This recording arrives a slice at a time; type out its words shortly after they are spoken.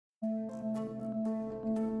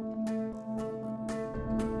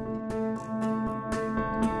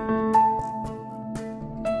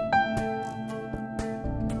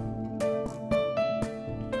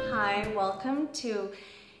to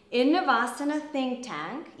Innovasana think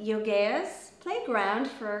tank, Yogea's playground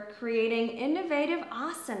for creating innovative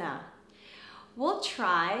asana. We'll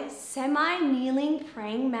try semi-kneeling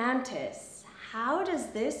praying mantis. How does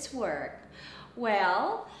this work?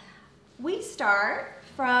 Well, we start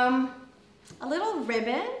from a little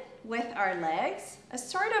ribbon with our legs, a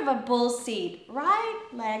sort of a bull seat. Right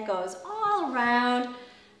leg goes all around.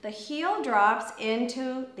 The heel drops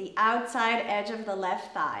into the outside edge of the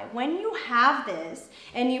left thigh. When you have this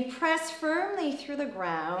and you press firmly through the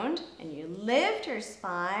ground and you lift your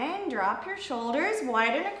spine, drop your shoulders,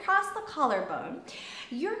 widen across the collarbone,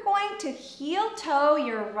 you're going to heel toe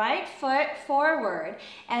your right foot forward,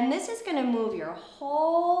 and this is going to move your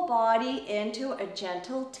whole body into a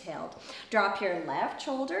gentle tilt. Drop your left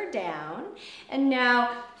shoulder down, and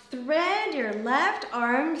now thread your left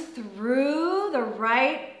arm through the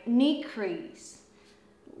right knee crease.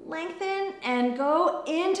 Lengthen and go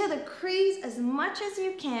into the crease as much as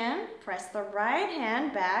you can. Press the right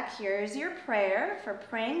hand back. Here's your prayer for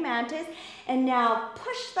praying mantis. And now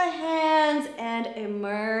push the hands and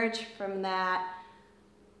emerge from that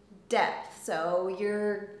depth. So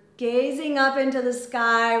you're gazing up into the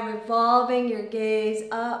sky, revolving your gaze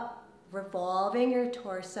up, revolving your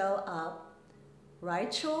torso up.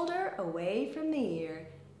 Right shoulder away from the ear,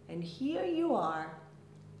 and here you are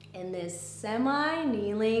in this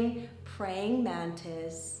semi-kneeling praying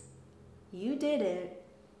mantis. You did it.